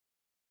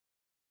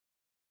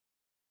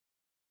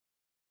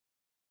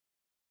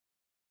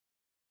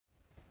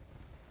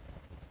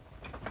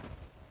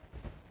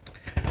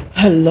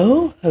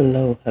Hello,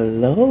 hello,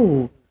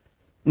 hello,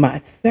 my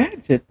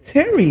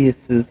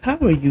Sagittariuses. How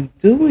are you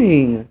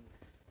doing?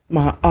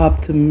 My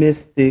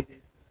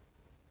optimistic,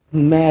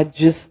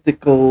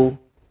 magistical,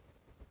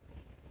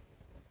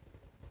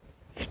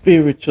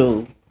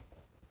 spiritual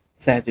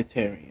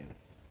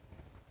Sagittarians.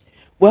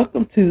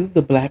 Welcome to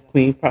the Black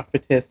Queen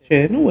Prophetess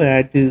Channel, where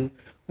I do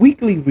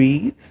weekly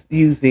reads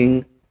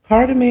using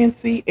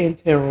Cartomancy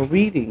and tarot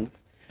readings.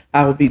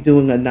 I will be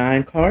doing a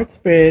 9 card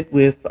spread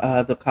with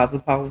the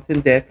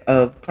Cosmopolitan deck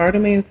of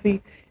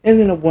Cartomancy and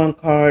then a 1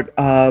 card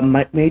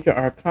Major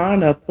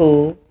Arcana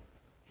pull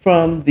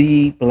from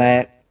the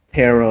Black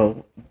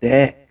Tarot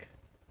deck.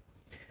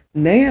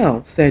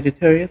 Now,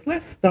 Sagittarius,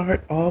 let's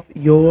start off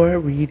your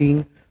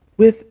reading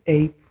with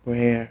a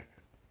prayer.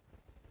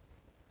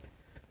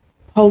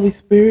 Holy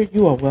Spirit,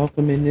 you are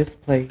welcome in this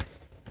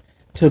place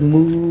to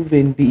move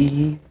and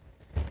be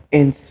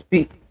and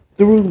speak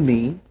through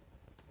me.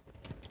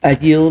 I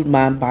yield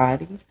my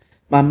body,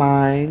 my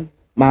mind,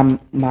 my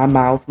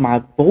mouth,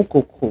 my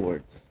vocal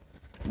cords,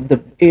 the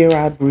air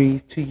I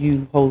breathe to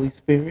you, Holy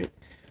Spirit,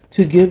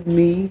 to give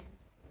me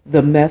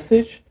the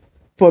message,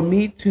 for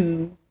me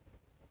to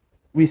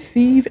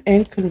receive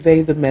and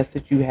convey the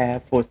message you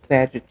have for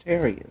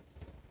Sagittarius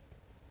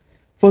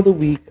for the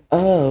week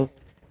of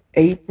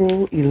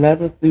April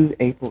 11th through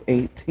April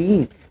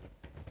 18th.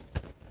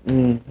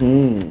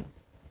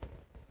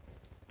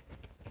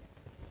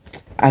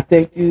 I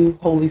thank you,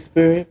 Holy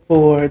Spirit,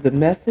 for the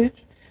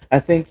message. I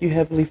thank you,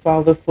 Heavenly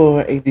Father,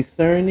 for a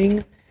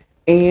discerning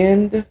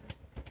and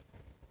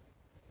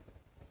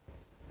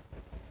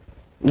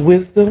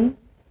wisdom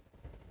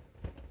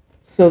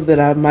so that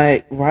I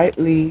might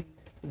rightly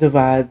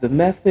divide the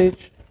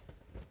message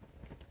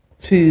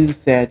to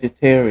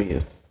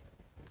Sagittarius.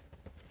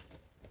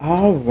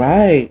 All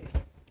right.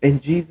 In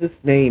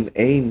Jesus' name,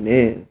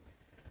 amen.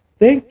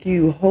 Thank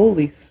you,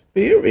 Holy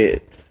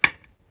Spirit.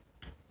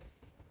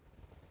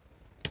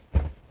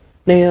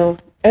 Now,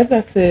 as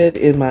I said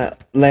in my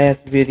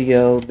last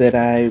video that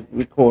I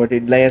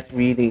recorded, last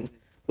reading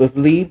with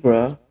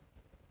Libra,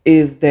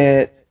 is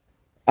that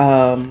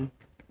don't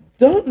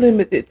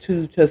limit it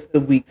to just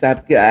the weeks. I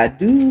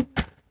do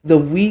the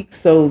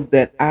weeks so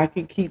that I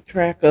can keep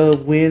track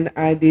of when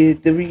I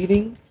did the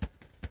readings.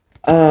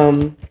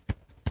 But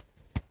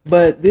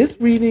this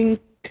reading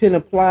can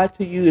apply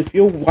to you if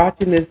you're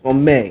watching this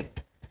on May.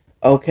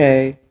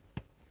 Okay.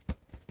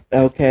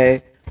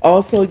 Okay.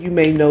 Also, you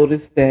may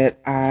notice that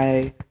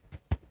I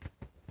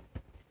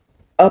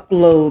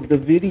upload the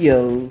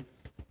videos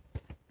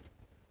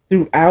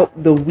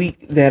throughout the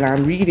week that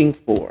I'm reading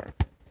for.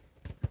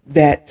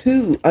 That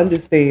too,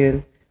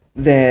 understand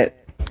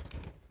that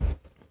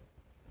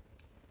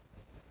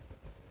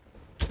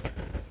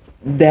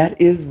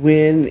is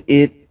when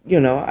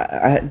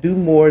I do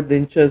more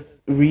than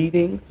just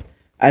readings.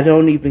 I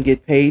don't even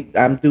get paid.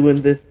 I'm doing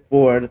this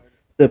for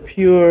the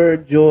pure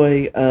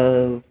joy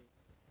of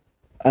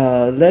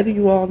letting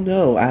you all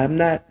know I'm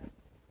not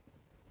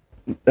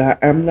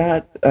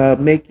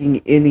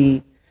making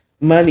any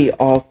money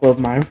off of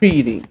my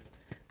readings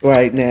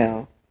right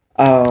now.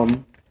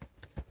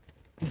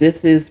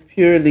 This is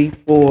purely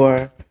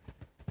for,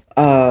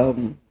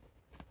 honestly,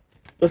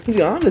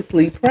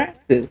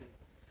 practice.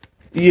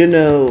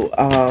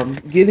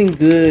 Getting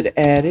good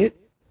at it,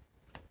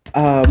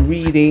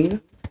 reading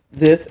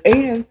this,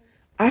 and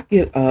I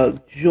get a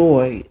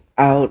joy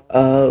out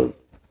of,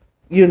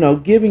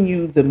 giving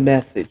you the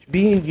message,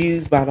 being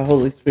used by the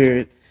Holy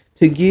Spirit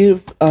to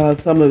give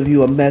some of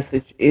you a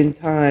message in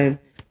time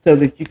so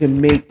that you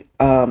can make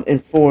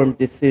informed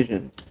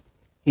decisions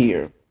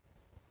here.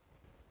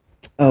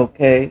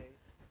 Okay.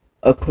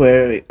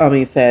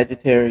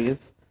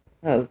 Sagittarius.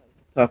 I was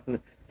talking.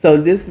 So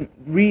this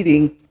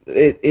reading,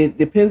 it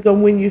depends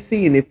on when you're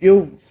seeing. If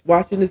you're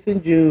watching this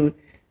in June,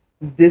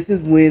 this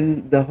is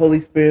when the Holy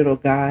Spirit or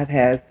God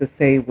has to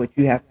say what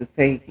you have to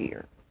say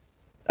here.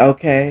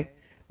 Okay.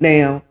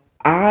 Now,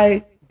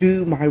 I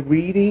do my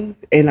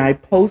readings and I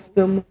post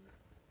them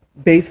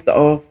based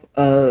off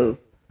of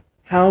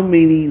how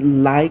many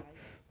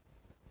likes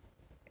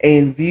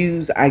and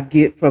views I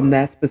get from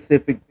that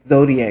specific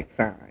zodiac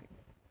sign.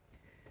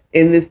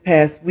 In this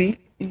past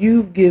week,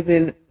 you've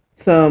given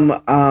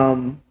some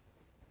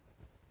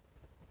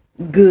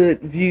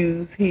good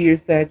views here,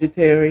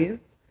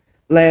 Sagittarius,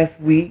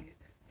 last week.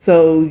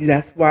 So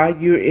that's why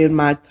you're in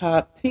my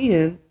top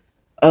 10.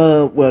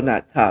 Well,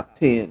 not top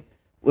 10.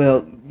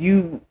 Well,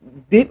 you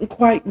didn't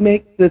quite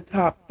make the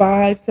top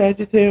 5,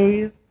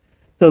 Sagittarius.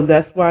 So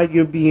that's why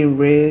you're being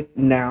read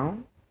now.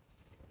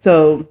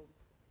 So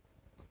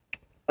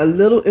a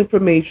little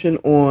information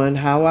on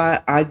how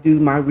I do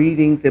my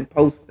readings and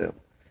post them.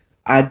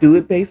 I do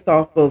it based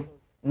off of,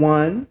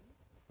 one,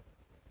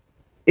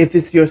 if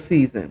it's your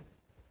season.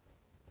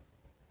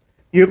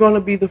 You're going to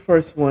be the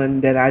first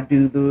one that I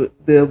do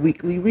the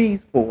weekly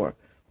reads for.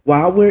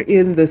 While we're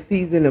in the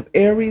season of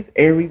Aries,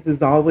 Aries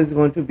is always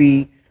going to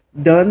be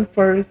done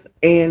first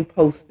and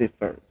posted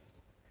first.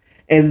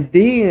 And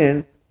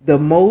then the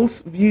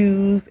most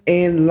views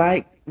and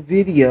liked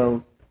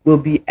videos will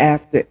be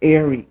after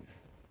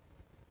Aries.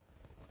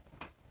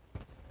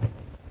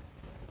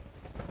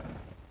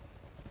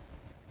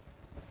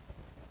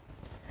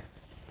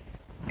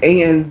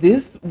 And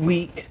this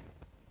week,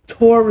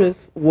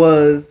 Taurus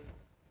was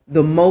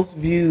the most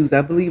views.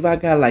 I believe I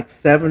got like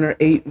 7 or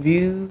 8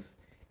 views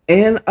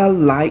and a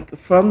like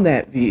from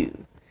that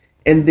view.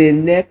 And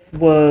then next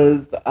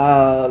was,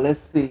 let's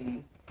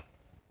see,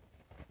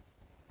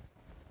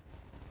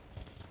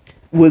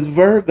 was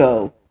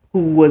Virgo,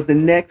 who was the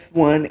next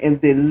one, and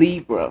then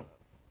Libra.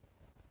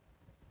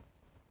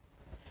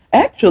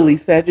 Actually,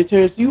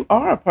 Sagittarius, you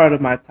are a part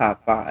of my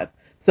top 5.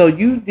 So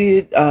you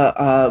did,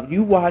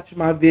 you watch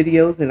my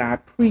videos, and I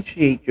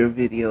appreciate your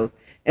videos.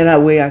 And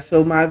that way, I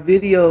show my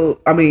video.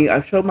 I mean,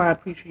 I show my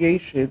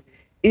appreciation.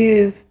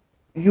 Is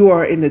you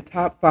are in the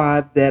top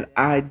 5 that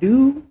I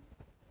do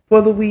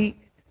for the week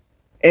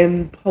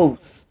and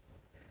post.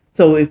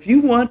 So if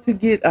you want to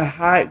get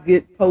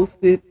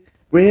posted,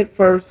 read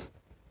first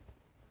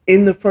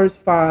in the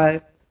first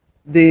 5,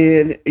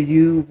 then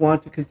you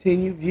want to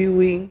continue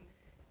viewing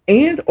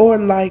and or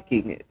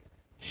liking it.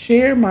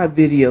 Share my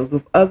videos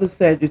with other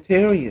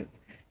Sagittarians,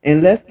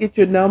 and let's get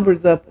your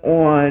numbers up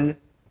on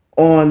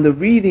the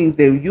readings,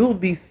 and you'll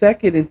be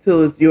second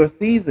until it's your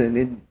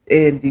season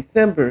in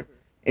December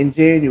and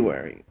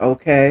January.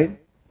 Okay.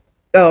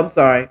 Oh, I'm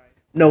sorry.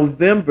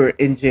 November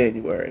and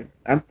January.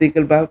 I'm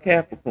thinking about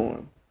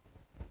Capricorn.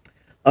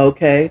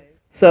 Okay.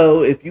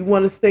 So if you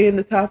want to stay in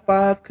the top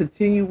 5,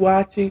 continue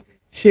watching,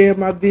 share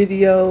my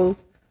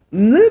videos,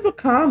 leave a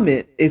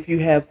comment if you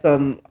have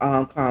some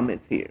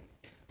comments here.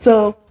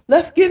 So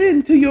let's get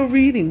into your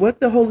reading, what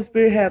the Holy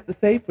Spirit has to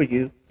say for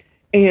you.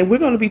 And we're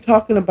going to be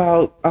talking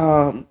about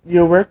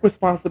your work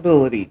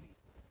responsibility.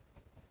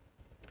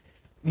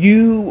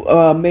 You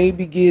may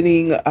be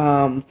getting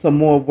some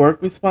more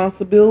work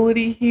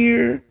responsibility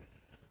here.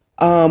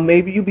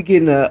 Maybe you be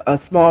getting a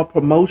small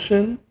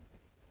promotion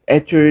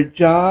at your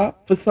job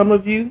for some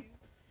of you.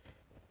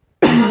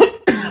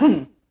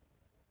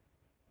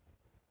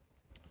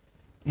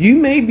 You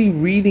may be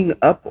reading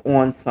up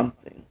on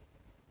something.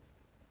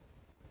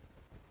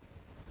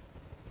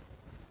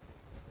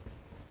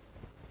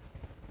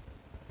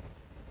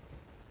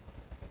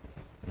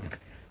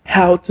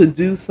 How to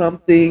do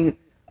something,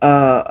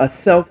 a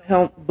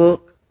self-help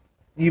book.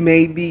 You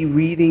may be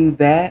reading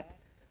that.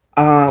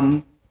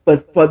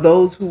 But for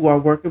those who are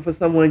working for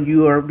someone,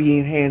 you are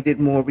being handed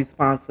more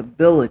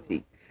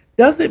responsibility.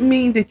 Doesn't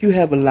mean that you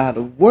have a lot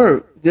of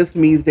work. Just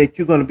means that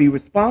you're going to be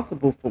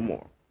responsible for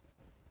more.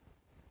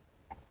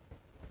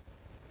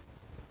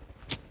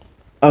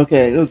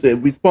 Okay, is it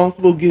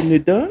responsible getting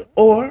it done,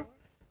 or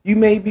you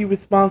may be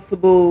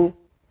responsible.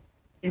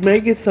 You may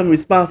get some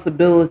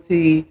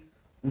responsibility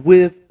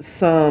with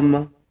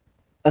some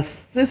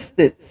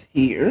assistance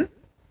here.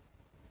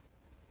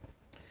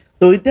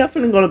 So we're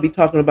definitely going to be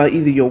talking about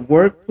either your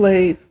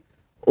workplace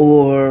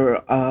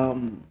or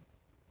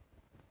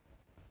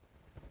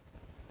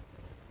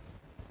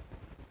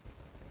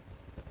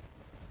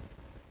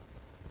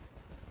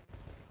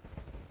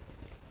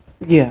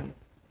yeah.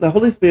 The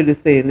Holy Spirit is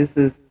saying this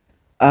is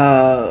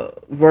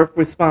work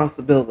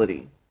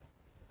responsibility.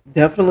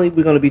 Definitely,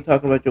 we're going to be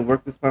talking about your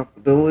work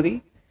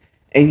responsibility,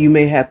 and you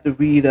may have to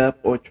read up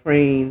or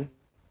train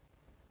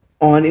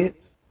on it.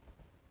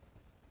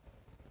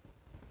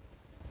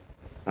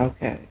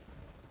 Okay.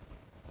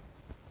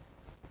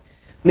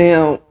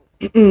 Now,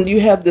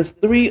 you have this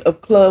 3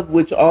 of clubs,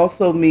 which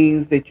also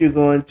means that you're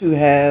going to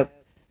have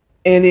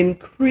an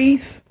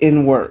increase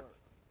in work.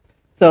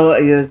 So,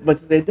 as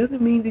much as that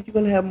doesn't mean that you're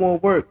going to have more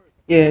work.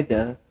 Yeah, it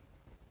does.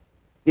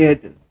 Yeah,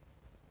 it does.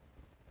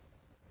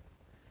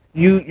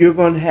 You're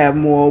going to have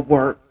more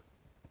work.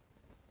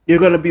 You're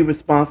going to be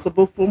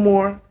responsible for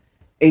more,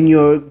 and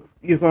your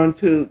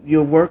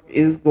work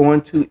is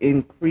going to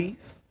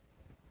increase.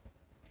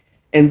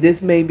 And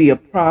this may be a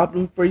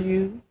problem for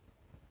you.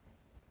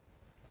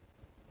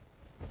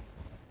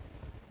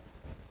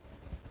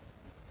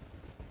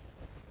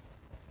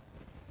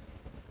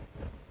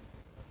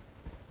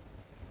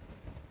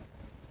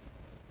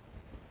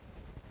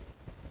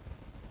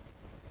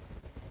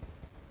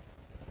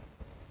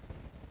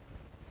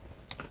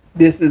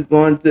 This is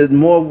going to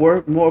more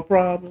work, more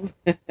problems.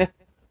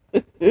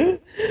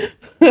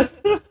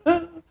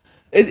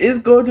 It is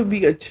going to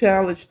be a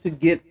challenge to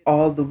get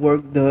all the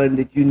work done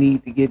that you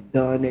need to get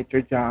done at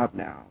your job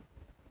now.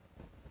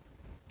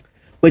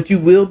 But you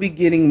will be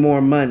getting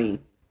more money.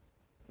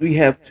 We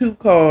have 2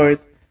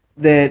 cards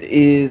that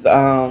is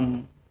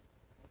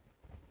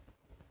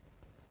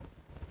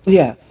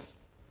yes.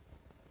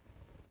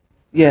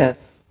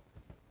 Yes.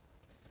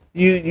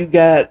 You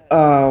got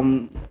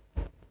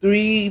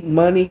 3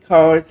 money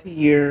cards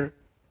here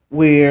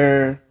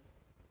where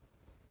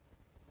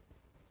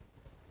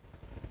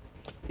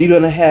you're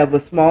going to have a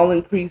small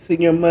increase in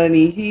your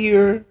money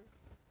here,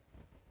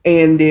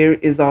 and there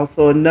is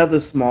also another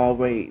small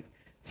raise.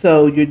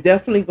 So you're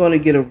definitely going to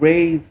get a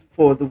raise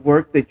for the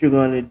work that you're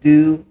going to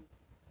do.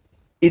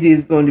 It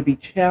is going to be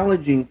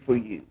challenging for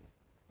you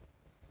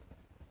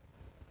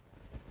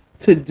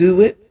to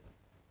do it,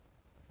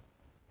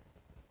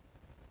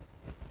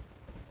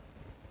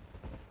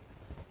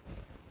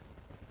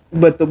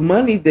 but the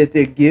money that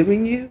they're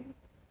giving you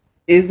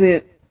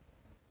isn't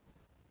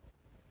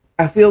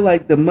I feel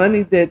like the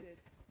money that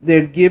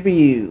they're giving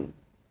you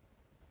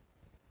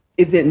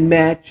isn't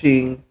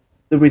matching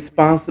the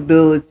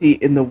responsibility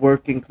and the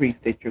work increase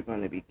that you're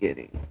going to be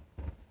getting.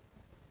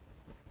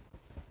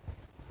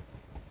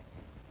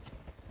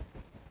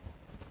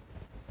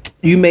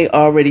 You may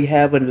already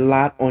have a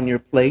lot on your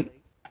plate,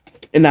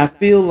 and I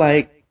feel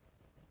like,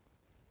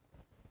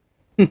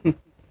 and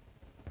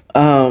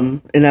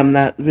I'm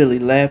not really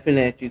laughing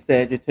at you,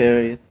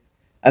 Sagittarius.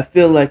 I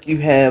feel like you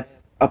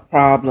have a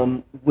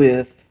problem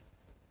with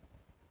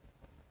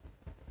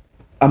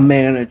a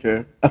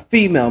manager, a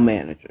female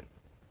manager,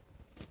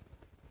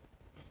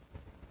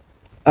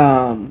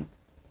 um,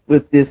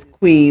 with this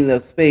Queen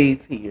of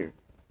Spades here.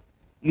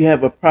 You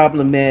have a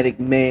problematic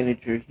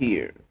manager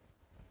here,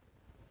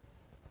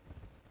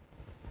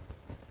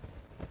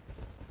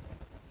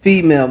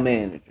 female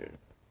manager,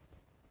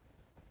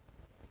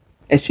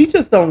 and she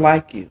just don't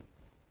like you.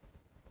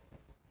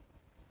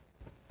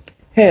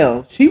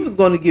 Hell, she was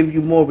going to give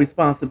you more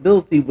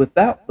responsibility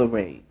without the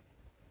raise.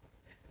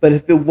 But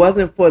if it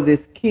wasn't for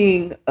this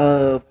King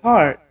of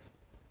Hearts,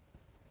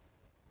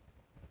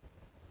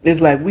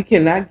 it's like we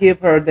cannot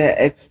give her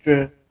that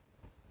extra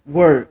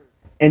work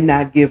and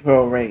not give her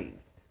a raise.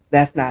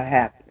 That's not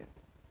happening.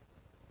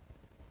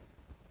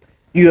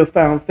 You have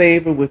found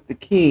favor with the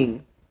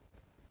king,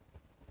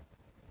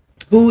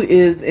 who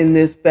is in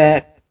this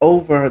fact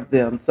over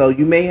them. So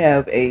you may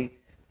have a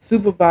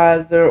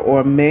supervisor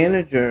or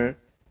manager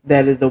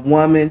that is a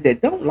woman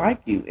that don't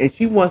like you, and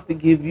she wants to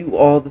give you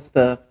all the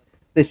stuff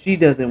that she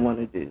doesn't want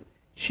to do.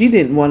 She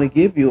didn't want to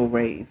give you a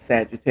raise,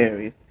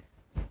 Sagittarius,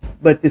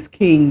 but this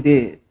king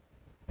did.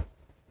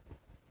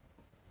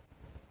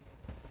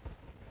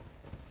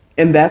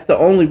 And that's the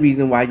only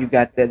reason why you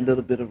got that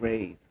little bit of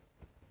raise.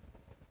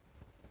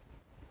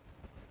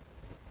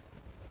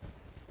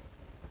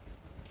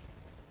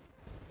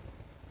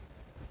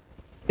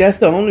 That's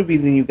the only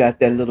reason you got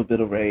that little bit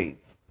of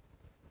raise.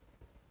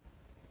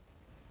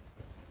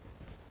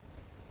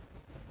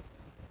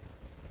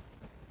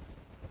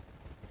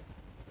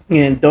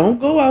 And don't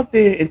go out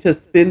there and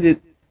just spend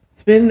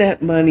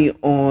that money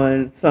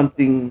on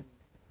something.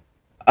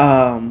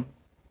 Um,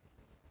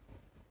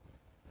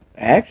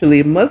 Actually,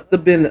 it must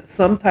have been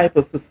some type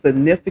of a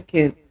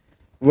significant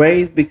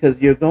raise because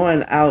you're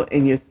going out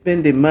and you're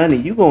spending money.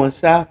 You're going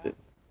shopping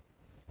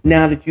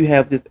now that you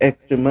have this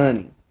extra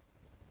money.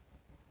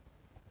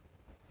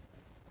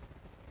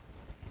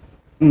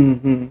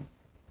 hmm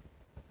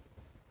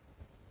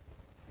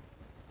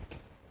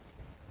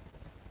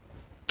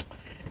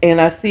And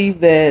I see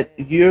that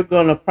you're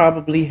going to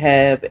probably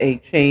have a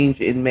change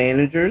in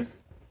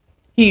managers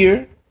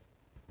here.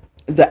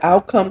 The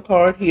outcome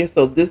card here.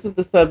 So this is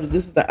the subject.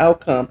 This is the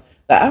outcome.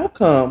 The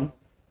outcome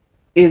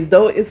is,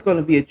 though it's going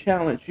to be a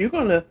challenge, you're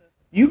going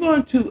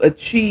to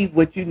achieve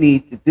what you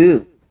need to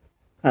do,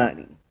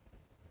 honey.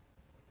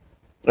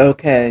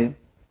 Okay.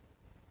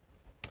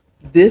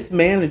 This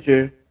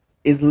manager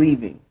is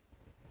leaving,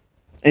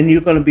 and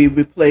you're going to be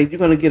replaced. You're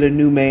going to get a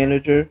new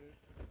manager,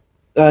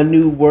 a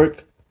new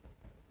work.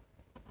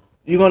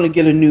 You're going to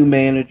get a new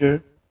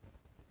manager.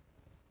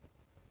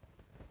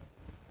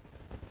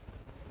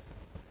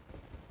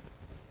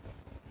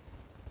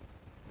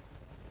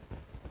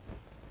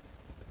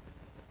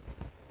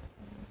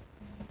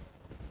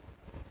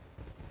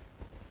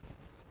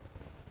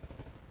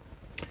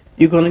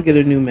 You're going to get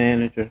a new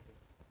manager.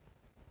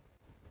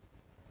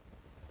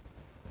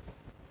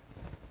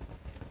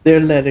 They're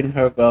letting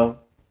her go.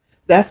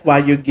 That's why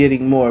you're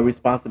getting more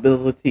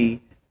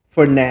responsibility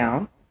for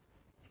now,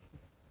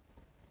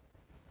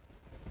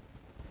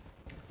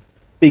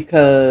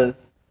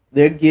 because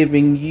they're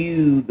giving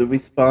you the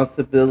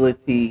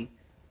responsibility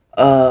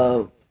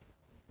of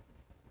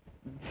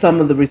some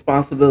of the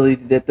responsibility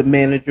that the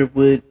manager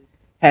would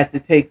have to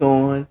take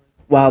on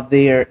while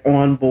they're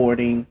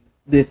onboarding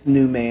this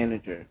new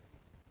manager.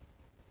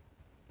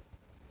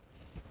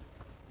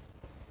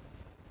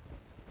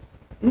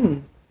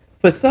 Mm.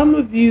 For some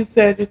of you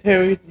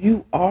Sagittarius,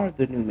 you are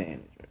the new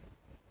manager.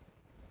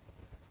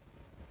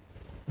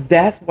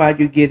 That's why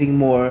you're getting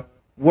more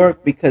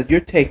work, because you're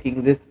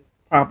taking this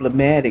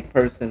problematic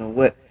person or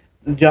what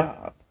the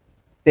job.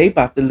 They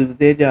about to lose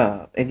their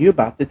job and you're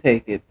about to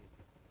take it.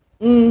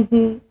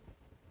 hmm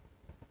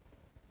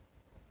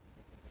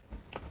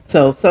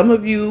So some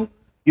of you,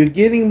 you're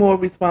getting more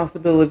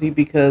responsibility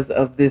because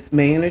of this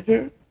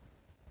manager.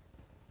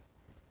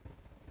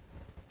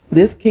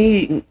 This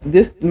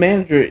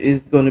manager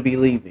is going to be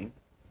leaving.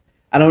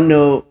 I don't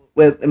know.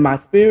 Well, in my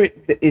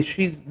spirit, is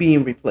she's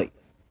being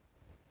replaced.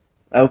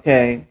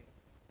 Okay,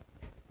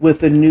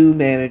 with a new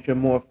manager,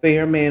 more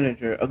fair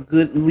manager, a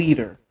good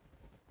leader.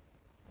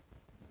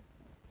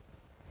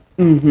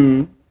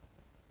 hmm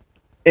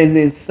And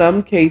in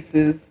some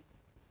cases,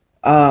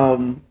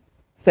 um,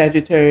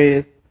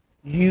 Sagittarius,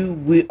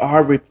 we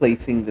are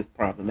replacing this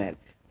problematic.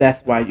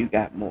 That's why you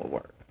got more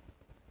work.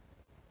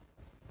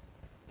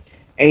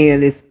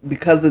 And it's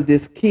because of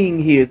this king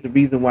here is the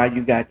reason why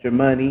you got your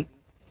money.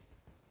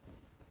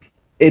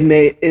 It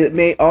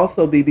may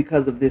also be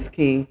because of this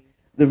king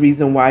the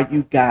reason why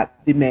you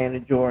got the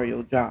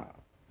managerial job.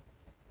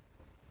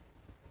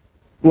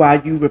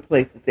 while you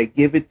replace it. Say,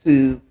 give it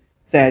to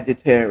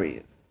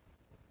Sagittarius.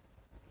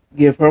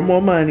 Give her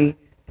more money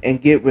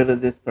and get rid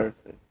of this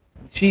person.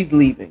 She's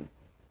leaving.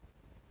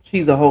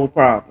 She's a whole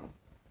problem.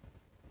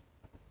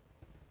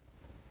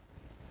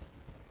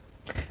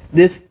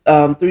 This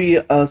three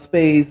of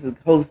spades, the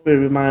Holy Spirit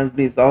reminds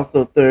me, is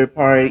also third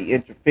party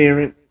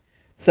interference.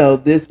 So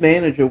this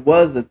manager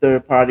was a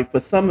third party for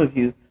some of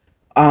you.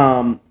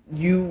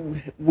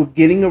 You were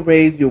getting a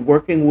raise. You're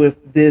working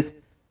with this.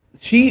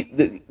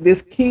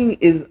 This king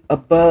is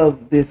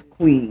above this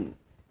queen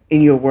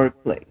in your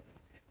workplace.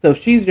 So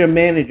if she's your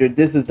manager,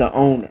 this is the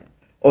owner,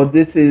 or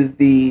this is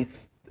the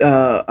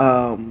uh,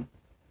 um,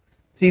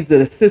 she's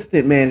the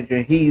assistant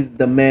manager. He's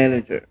the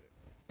manager.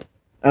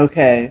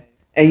 Okay,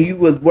 and you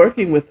was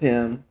working with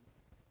him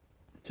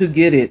to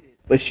get it,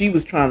 but she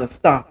was trying to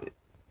stop it.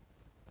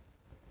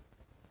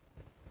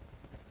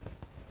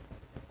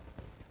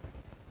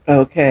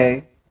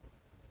 Okay,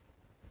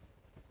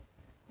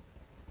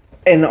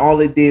 and all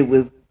it did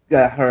was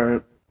got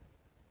her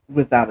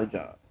without a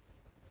job.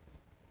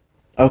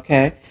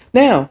 Okay,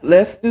 now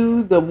let's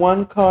do the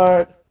one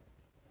card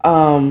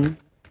um,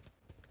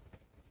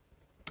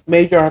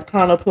 Major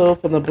Arcana pull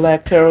from the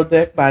Black Tarot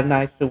deck by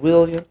Nisha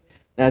Williams.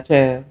 Now,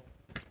 Chad,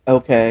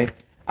 okay,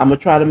 I'm gonna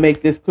try to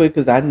make this quick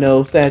because I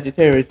know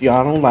Sagittarius,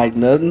 y'all don't like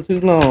nothing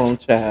too long,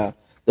 child.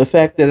 The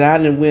fact that I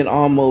done went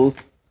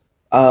almost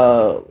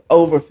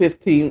over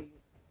 15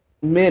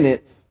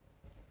 minutes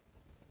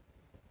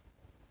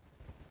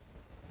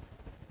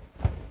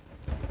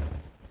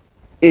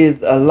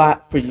is a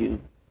lot for you.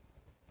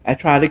 I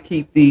try to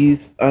keep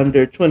these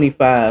under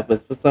 25,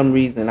 but for some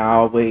reason I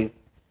always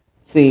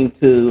seem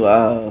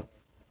to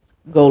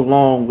go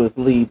long with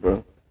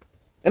Libra.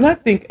 And I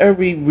think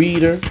every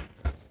reader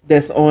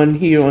that's on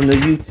here on the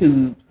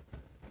YouTube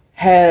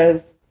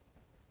has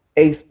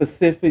a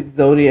specific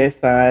zodiac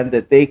sign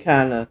that they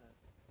kind of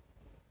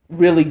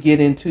really get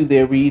into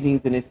their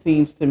readings, and it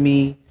seems to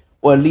me,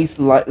 or at least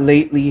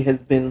lately, has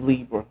been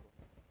Libra.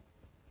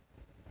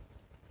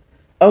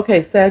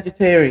 Okay,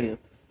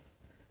 Sagittarius.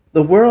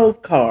 The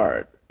World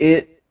card.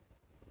 It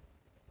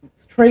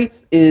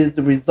traits is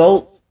the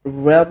results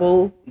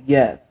rebel.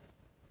 Yes.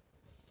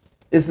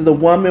 This is a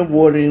woman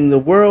watering the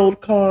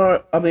world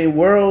card.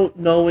 World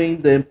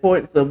knowing the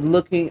importance of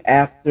looking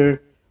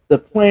after the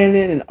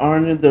planet and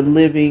honoring the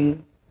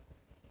living,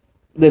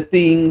 the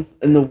things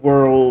in the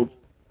world.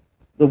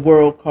 The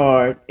world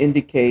card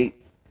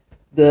indicates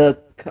the.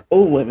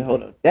 Oh, wait a minute,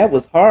 hold on. That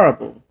was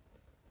horrible.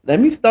 Let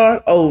me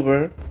start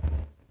over.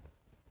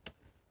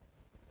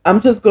 I'm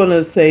just going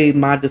to say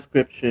my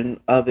description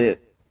of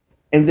it,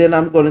 and then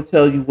I'm going to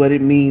tell you what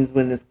it means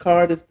when this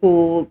card is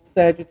pulled,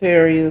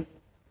 Sagittarius.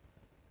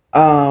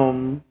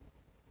 Um,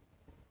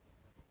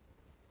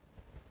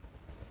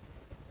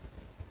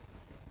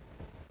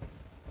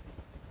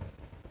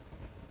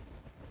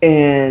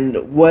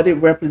 and what it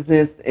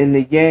represents in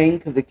the yang,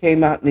 because it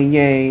came out in the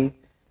yang,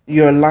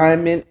 your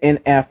alignment and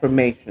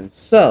affirmation.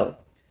 So,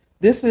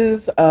 this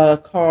is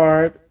a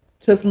card,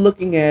 just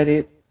looking at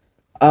it,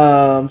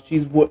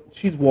 she's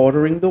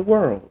watering the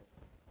world.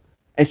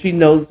 And she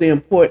knows the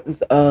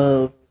importance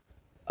of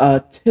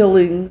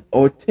tilling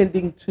or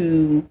tending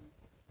to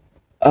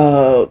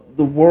the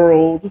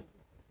world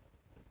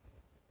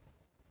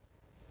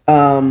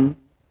um,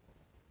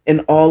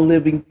 and all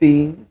living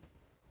things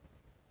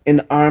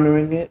and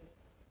honoring it.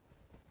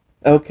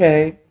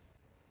 Okay.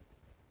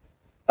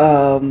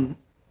 Um,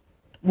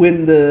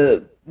 when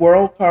the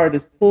world card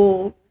is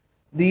pulled,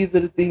 these are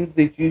the things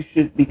that you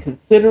should be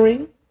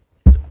considering.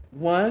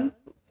 One,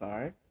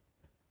 sorry,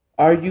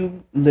 are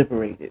you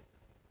liberated?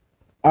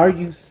 Are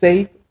you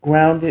safe,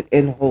 grounded,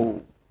 and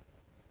whole?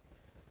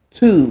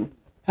 Two,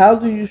 how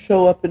do you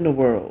show up in the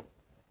world?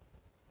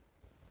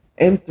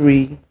 And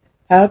three,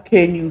 how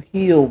can you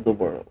heal the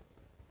world?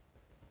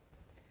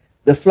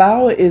 The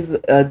flower is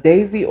a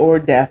daisy or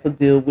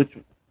daffodil, which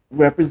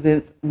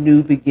represents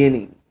new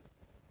beginnings.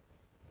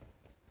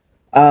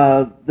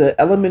 The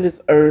element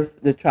is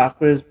earth, the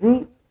chakra is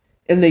root,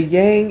 and the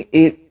yang,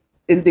 it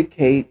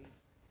indicates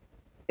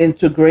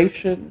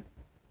integration,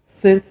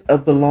 sense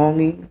of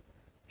belonging,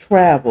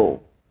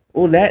 travel.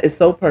 Oh, that is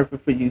so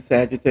perfect for you,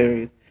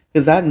 Sagittarius,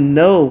 because I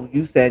know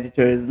you,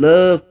 Sagittarius,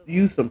 love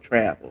you some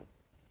travel.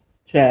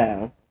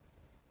 Child.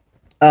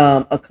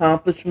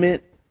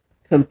 Accomplishment,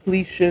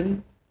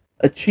 completion,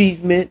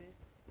 achievement,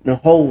 and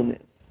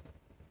wholeness.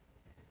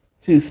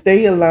 To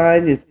stay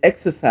aligned is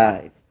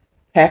exercise.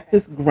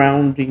 Practice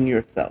grounding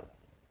yourself.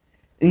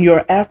 And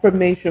your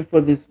affirmation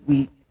for this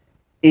week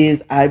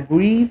is I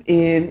breathe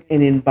in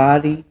and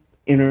embody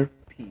inner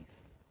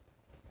peace.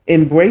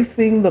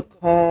 Embracing the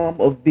calm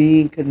of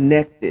being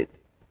connected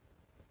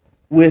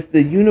with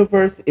the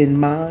universe in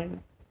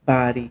mind,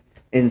 body,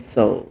 and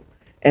soul.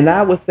 And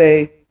I would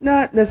say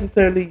not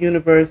necessarily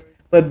universe,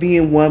 but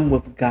being one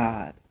with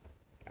God.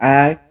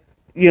 I,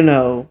 you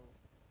know,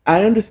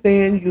 I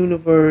understand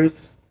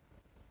universe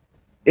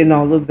and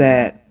all of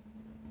that,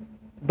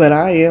 but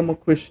I am a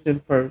Christian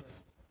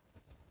first.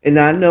 And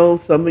I know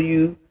some of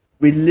you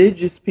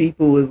religious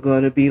people is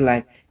going to be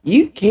like,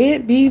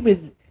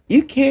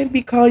 You can't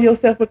be call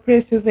yourself a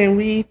Christian and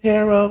read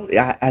tarot.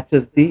 I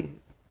just did.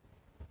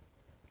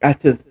 I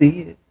just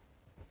did.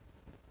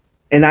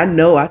 And I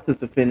know I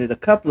just offended a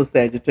couple of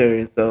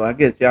Sagittarians, so I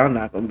guess y'all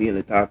not gonna be in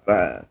the top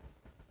 5.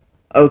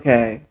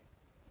 Okay.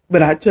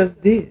 But I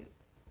just did.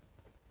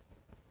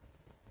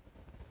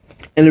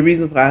 And the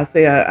reason why I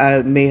say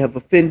I may have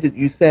offended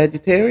you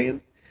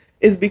Sagittarians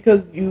is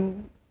because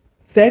you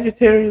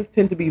Sagittarians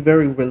tend to be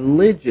very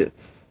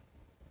religious.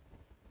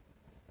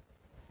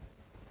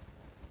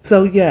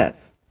 So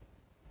yes,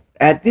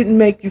 it didn't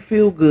make you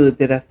feel good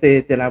that I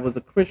said that I was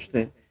a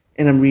Christian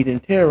and I'm reading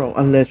tarot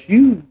unless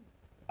you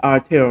are a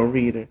tarot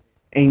reader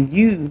and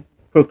you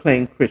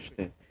proclaim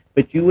Christian.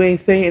 But you ain't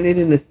saying it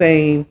in the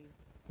same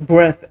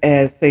breath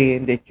as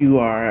saying that you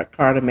are a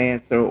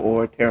cartomancer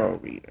or a tarot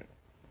reader.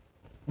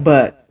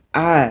 But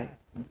I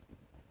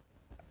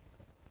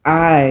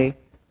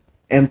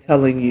am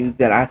telling you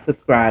that I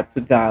subscribe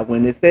to God.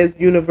 When it says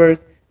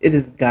universe, it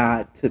is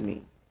God to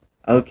me.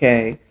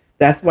 Okay?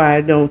 That's why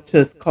I don't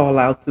just call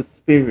out to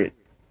spirit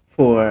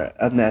for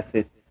a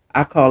message.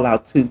 I call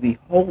out to the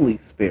Holy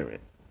Spirit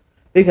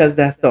because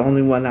that's the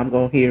only one I'm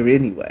going to hear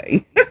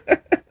anyway.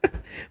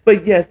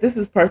 But yes, this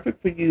is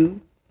perfect for you.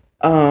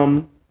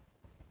 Um,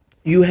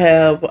 you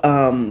have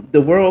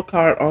the world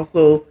card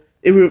also.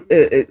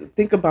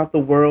 Think about the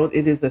world.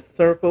 It is a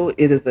circle.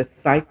 It is a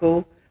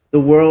cycle. The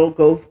world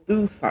goes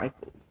through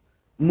cycles,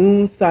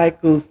 moon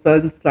cycles,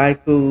 sun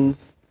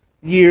cycles,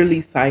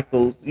 yearly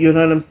cycles. You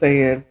know what I'm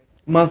saying?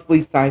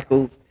 Monthly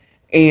cycles,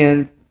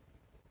 and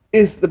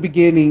it's the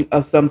beginning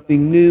of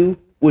something new,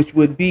 which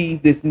would be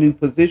this new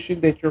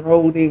position that you're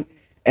holding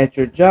at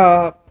your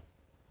job,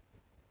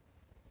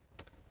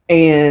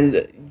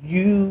 and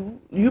you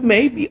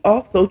may be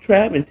also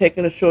traveling,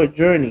 taking a short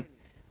journey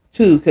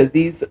too, because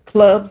these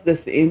clubs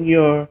that's in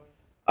your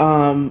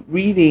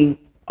reading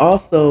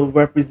also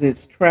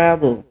represents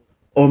travel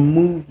or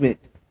movement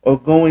or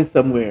going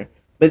somewhere.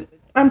 But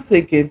I'm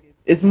thinking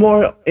it's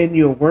more in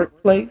your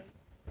workplace.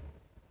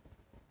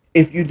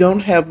 If you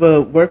don't have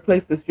a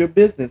workplace, it's your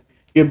business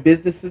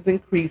is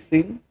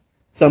increasing.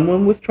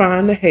 Someone was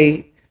trying to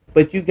hate,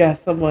 but you got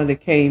someone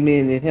that came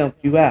in and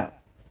helped you out.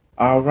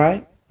 All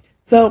right.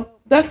 So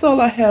that's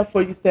all I have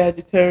for you,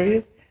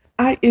 Sagittarius.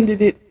 I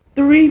ended it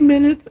 3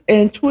 minutes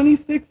and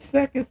 26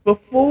 seconds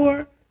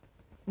before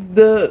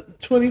the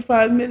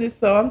 25 minutes,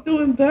 so I'm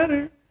doing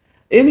better.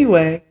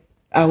 Anyway,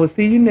 I will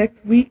see you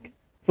next week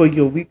for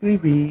your weekly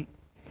read,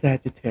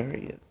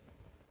 Sagittarius.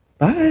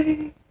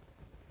 Bye.